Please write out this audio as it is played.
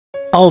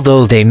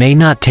Although they may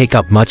not take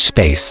up much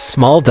space,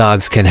 small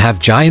dogs can have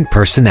giant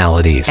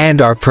personalities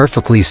and are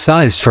perfectly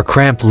sized for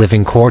cramped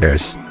living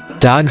quarters.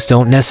 Dogs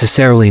don't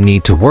necessarily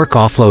need to work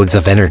off loads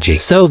of energy,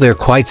 so they're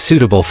quite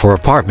suitable for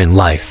apartment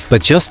life.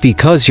 But just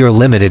because you're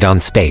limited on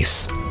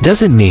space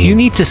doesn't mean you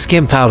need to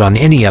skimp out on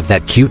any of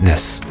that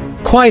cuteness.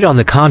 Quite on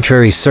the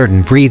contrary,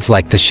 certain breeds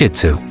like the Shih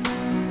Tzu,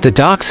 the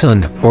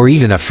Dachshund, or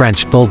even a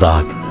French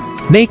Bulldog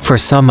make for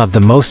some of the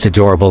most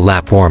adorable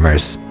lap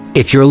warmers.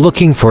 If you're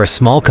looking for a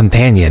small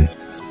companion,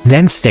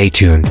 then stay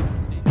tuned,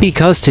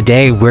 because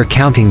today we're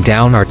counting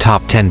down our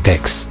top 10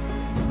 picks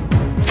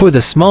for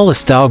the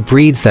smallest dog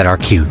breeds that are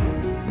cute.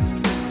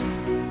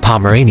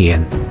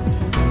 Pomeranian.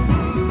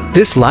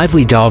 This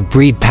lively dog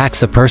breed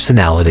packs a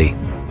personality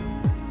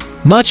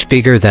much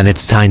bigger than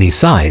its tiny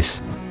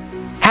size.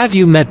 Have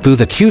you met Boo,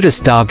 the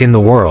cutest dog in the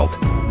world?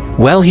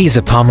 Well, he's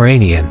a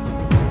Pomeranian.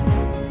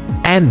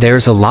 And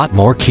there's a lot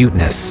more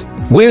cuteness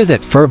where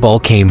that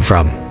furball came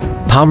from.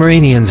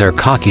 Pomeranians are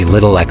cocky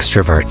little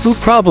extroverts who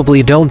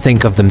probably don't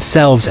think of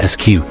themselves as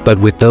cute, but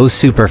with those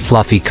super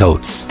fluffy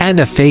coats and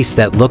a face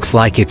that looks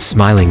like it's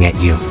smiling at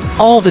you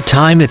all the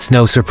time, it's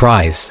no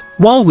surprise.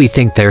 While we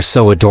think they're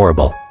so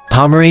adorable,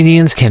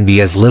 Pomeranians can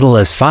be as little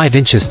as 5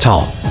 inches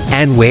tall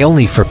and weigh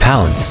only 4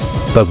 pounds.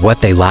 But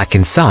what they lack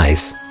in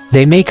size,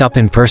 they make up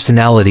in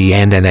personality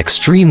and an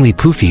extremely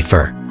poofy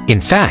fur. In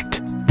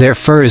fact, their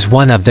fur is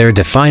one of their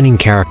defining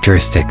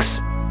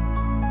characteristics.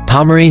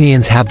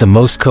 Pomeranians have the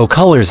most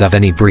co-colors of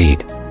any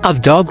breed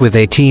of dog, with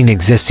 18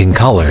 existing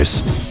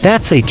colors.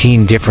 That's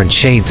 18 different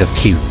shades of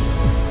cute.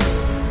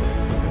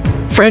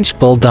 French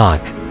Bulldog.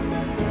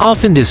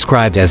 Often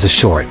described as a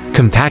short,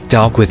 compact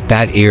dog with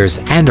bat ears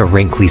and a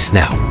wrinkly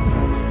snout,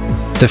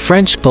 the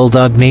French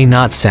Bulldog may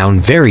not sound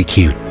very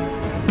cute,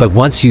 but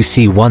once you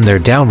see one, they're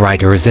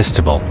downright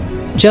irresistible.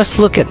 Just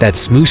look at that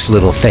smoosh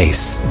little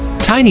face,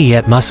 tiny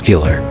yet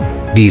muscular.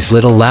 These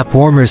little lap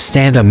warmers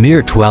stand a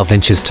mere 12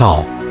 inches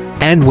tall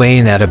and weigh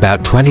in at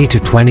about 20 to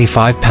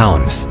 25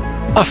 pounds.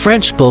 A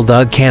French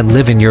Bulldog can't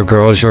live in your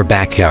garage or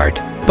backyard,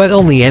 but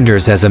only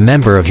enters as a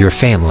member of your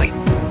family.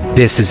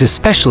 This is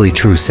especially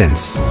true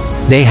since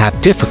they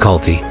have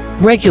difficulty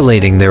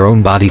regulating their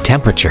own body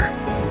temperature,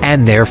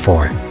 and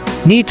therefore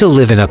need to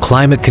live in a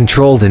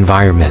climate-controlled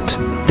environment.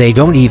 They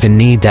don't even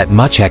need that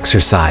much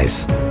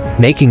exercise,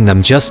 making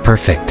them just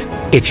perfect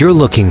if you're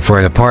looking for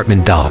an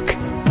apartment dog.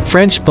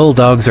 French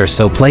Bulldogs are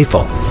so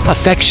playful,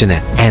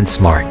 affectionate, and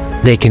smart.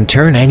 They can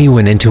turn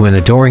anyone into an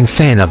adoring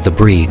fan of the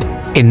breed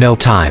in no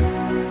time.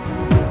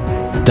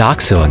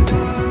 Dachshund.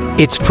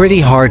 It's pretty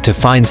hard to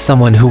find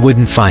someone who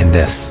wouldn't find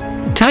this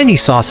tiny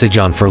sausage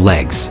on 4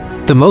 legs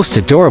the most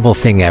adorable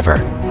thing ever.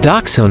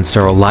 Dachshunds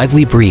are a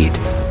lively breed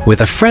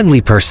with a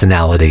friendly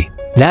personality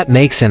that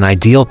makes an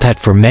ideal pet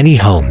for many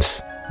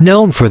homes.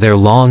 Known for their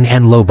long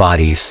and low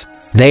bodies,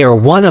 they are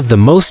one of the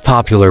most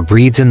popular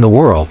breeds in the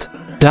world.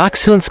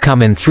 Dachshunds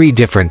come in 3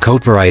 different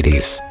coat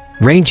varieties,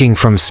 ranging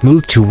from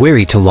smooth to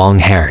wiry to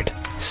long-haired,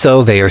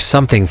 so they are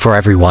something for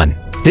everyone.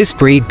 This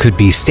breed could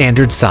be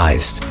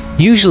standard-sized,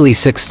 usually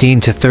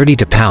 16 to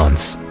 32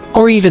 pounds,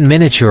 or even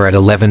miniature at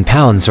 11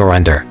 pounds or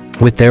under,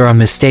 with their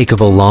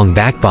unmistakable long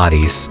back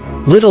bodies,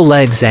 little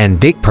legs, and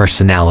big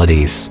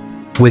personalities.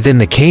 Within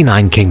the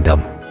canine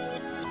kingdom.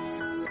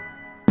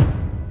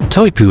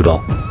 Toy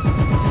Poodle.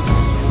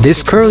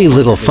 This curly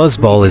little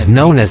fuzzball is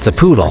known as the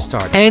Poodle,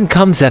 and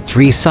comes at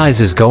 3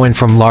 sizes going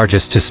from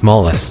largest to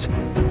smallest.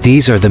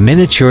 These are the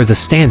miniature, the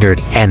standard,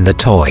 and the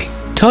toy.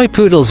 Toy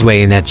Poodles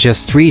weigh in at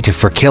just 3 to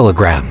 4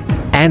 kilograms,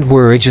 and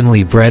were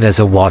originally bred as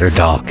a water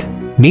dog,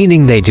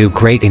 meaning they do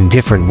great in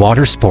different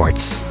water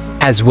sports,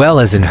 as well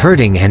as in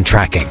herding and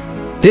tracking.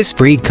 This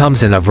breed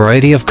comes in a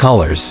variety of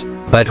colors,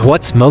 but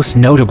what's most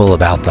notable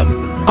about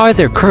them are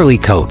their curly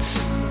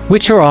coats,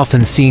 which are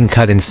often seen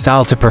cut in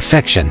style to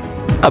perfection.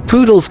 A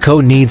poodle's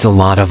coat needs a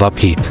lot of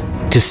upkeep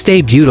to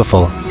stay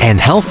beautiful and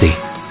healthy.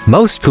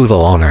 Most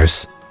poodle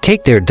owners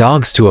take their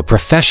dogs to a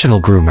professional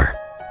groomer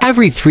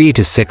every 3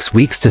 to 6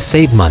 weeks to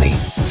save money.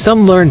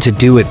 Some learn to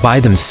do it by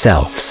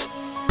themselves,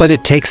 but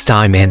it takes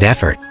time and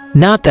effort.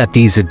 Not that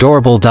these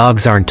adorable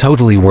dogs aren't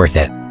totally worth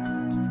it.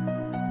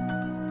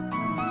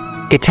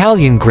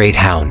 Italian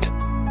Greyhound.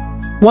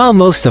 While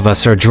most of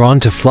us are drawn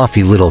to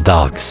fluffy little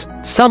dogs,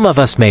 some of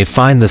us may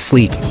find the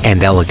sleek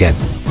and elegant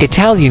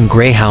Italian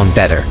Greyhound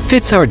better.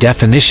 Fits our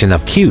definition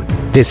of cute.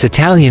 This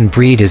Italian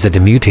breed is a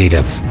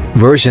diminutive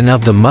version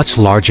of the much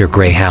larger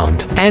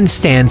Greyhound and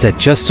stands at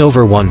just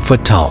over 1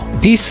 foot tall.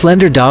 These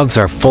slender dogs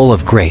are full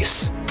of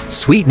grace,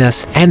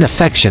 sweetness, and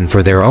affection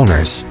for their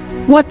owners.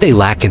 What they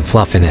lack in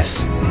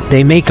fluffiness,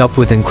 they make up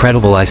with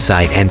incredible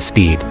eyesight and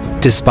speed.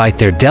 Despite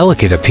their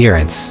delicate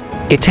appearance,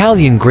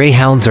 Italian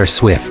Greyhounds are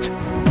swift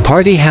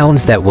party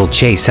hounds that will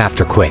chase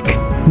after quick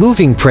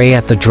moving prey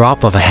at the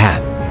drop of a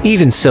hat.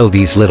 Even so,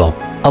 these little,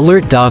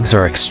 alert dogs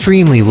are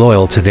extremely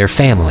loyal to their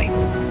family.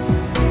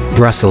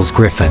 Brussels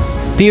Griffon.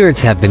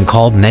 Beards have been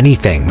called many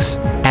things,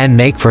 and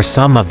make for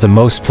some of the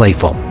most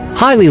playful,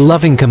 highly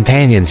loving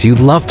companions you'd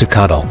love to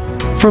cuddle.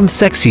 From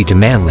sexy to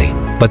manly,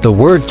 but the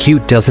word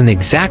cute doesn't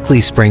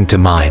exactly spring to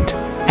mind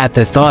at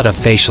the thought of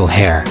facial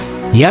hair.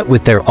 yet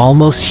with their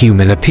almost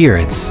human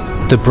appearance,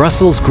 the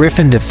Brussels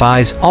Griffon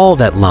defies all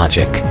that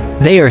logic.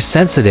 They are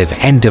sensitive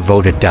and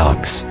devoted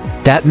dogs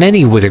that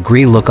many would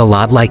agree look a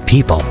lot like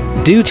people,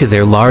 due to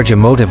their large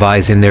emotive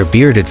eyes in their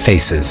bearded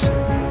faces.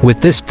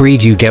 With this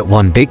breed you get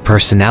one big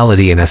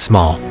personality in a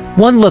small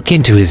one. Look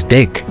into his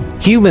big,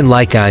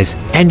 human-like eyes,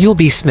 and you'll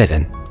be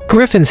smitten.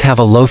 Griffons have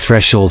a low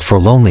threshold for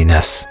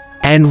loneliness,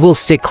 and will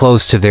stick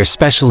close to their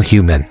special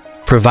human,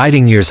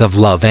 providing years of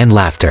love and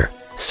laughter.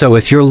 So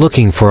if you're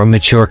looking for a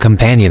mature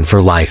companion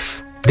for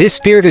life, this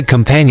bearded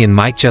companion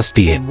might just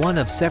be it. One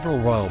of several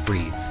royal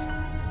breeds.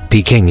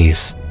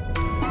 Pekingese.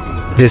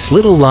 This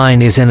little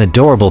line is an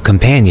adorable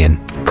companion,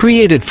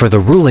 created for the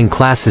ruling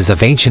classes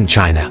of ancient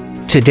China.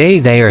 Today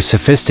they are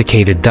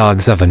sophisticated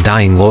dogs of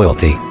undying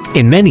loyalty,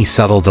 in many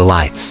subtle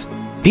delights.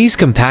 These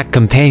compact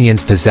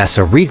companions possess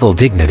a regal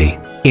dignity,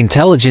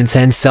 intelligence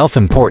and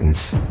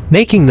self-importance,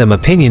 making them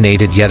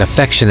opinionated yet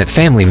affectionate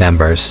family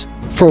members,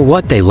 for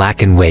what they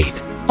lack in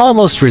weight,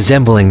 almost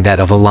resembling that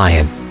of a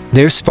lion.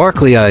 Their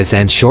sparkly eyes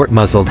and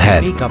short-muzzled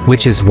head,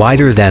 which is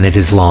wider than it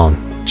is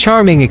long,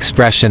 charming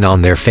expression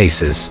on their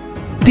faces.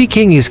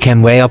 Pekingese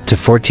can weigh up to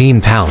 14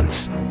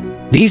 pounds.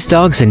 These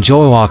dogs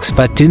enjoy walks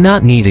but do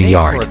not need a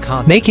yard,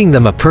 making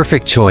them a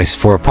perfect choice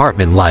for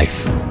apartment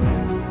life.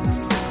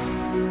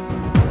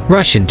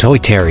 Russian Toy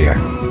Terrier.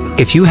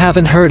 If you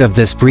haven't heard of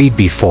this breed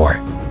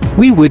before,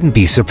 we wouldn't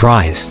be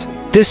surprised.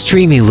 This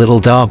dreamy little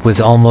dog was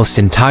almost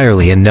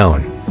entirely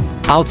unknown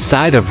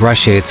outside of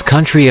Russia, its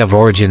country of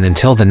origin,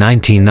 until the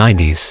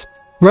 1990s.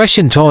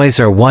 Russian Toys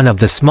are one of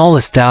the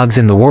smallest dogs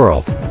in the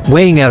world,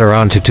 weighing at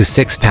around 2 to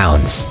 6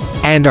 pounds,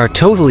 and are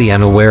totally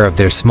unaware of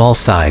their small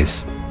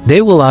size.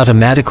 They will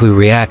automatically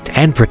react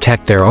and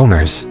protect their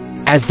owners,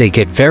 as they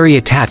get very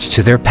attached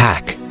to their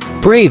pack.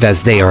 Brave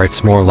as they are,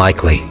 it's more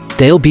likely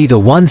they'll be the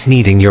ones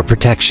needing your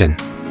protection,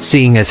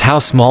 seeing as how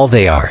small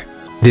they are.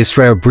 This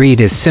rare breed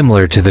is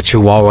similar to the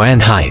Chihuahua in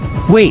height,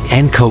 weight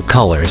and coat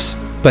colors,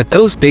 but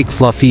those big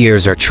fluffy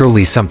ears are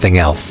truly something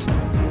else.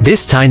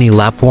 This tiny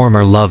lap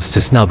warmer loves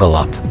to snuggle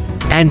up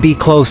and be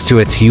close to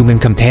its human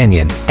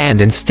companion,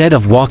 and instead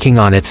of walking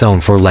on its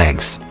own four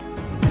legs,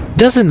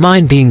 doesn't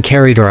mind being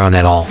carried around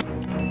at all.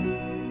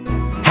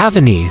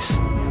 Havanese.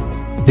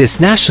 This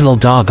national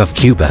dog of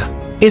Cuba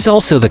is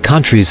also the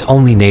country's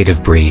only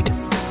native breed.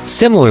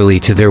 Similarly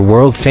to their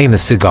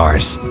world-famous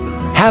cigars,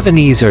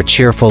 Havanese are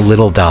cheerful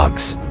little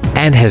dogs,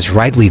 and has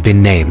rightly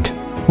been named,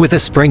 with a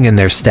spring in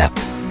their step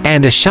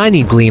and a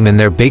shiny gleam in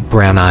their big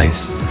brown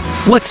eyes.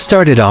 What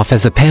started off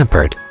as a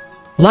pampered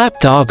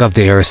lapdog of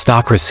the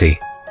aristocracy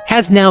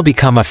has now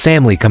become a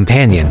family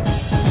companion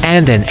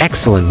and an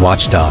excellent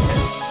watchdog.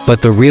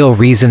 But the real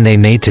reason they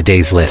made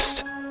today's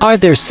list are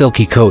their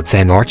silky coats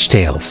and arched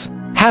tails.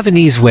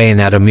 Havanese weigh in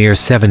at a mere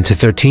 7 to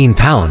 13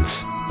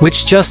 pounds,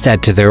 which just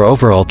add to their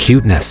overall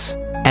cuteness,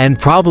 and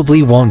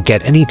probably won't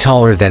get any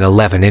taller than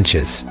 11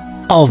 inches.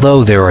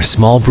 Although they're a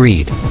small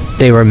breed,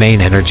 they remain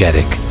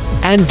energetic,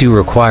 and do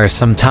require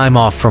some time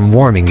off from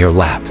warming your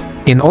lap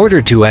in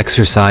order to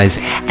exercise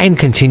and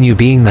continue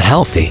being the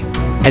healthy,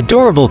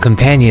 adorable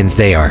companions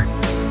they are.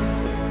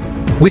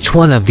 Which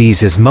one of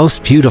these is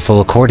most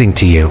beautiful according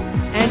to you?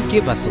 And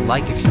give us a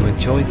like if you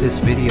enjoyed this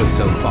video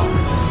so far.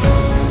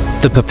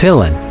 The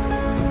Papillon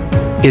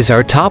is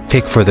our top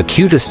pick for the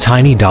cutest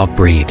tiny dog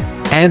breed,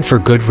 and for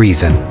good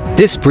reason.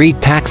 This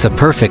breed packs a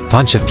perfect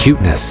punch of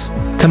cuteness,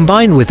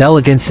 combined with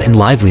elegance and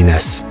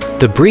liveliness.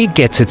 The breed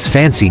gets its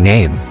fancy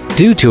name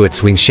due to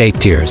its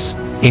wing-shaped ears.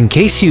 In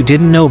case you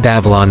didn't know,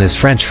 Babylon is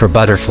French for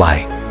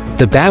butterfly.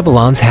 The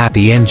Babylon's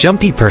happy and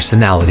jumpy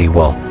personality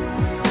will.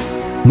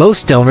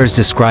 Most owners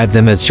describe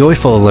them as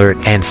joyful, alert,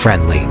 and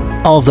friendly.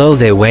 Although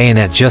they weigh in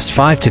at just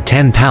 5 to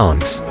 10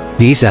 pounds,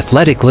 these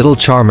athletic little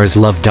charmers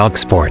love dog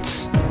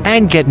sports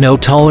and get no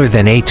taller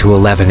than 8 to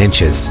 11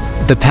 inches.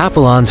 The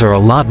Papillons are a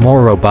lot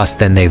more robust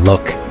than they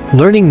look,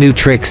 learning new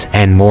tricks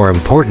and, more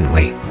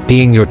importantly,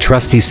 being your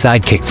trusty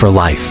sidekick for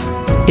life.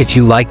 If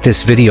you like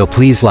this video,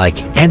 please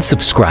like and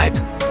subscribe.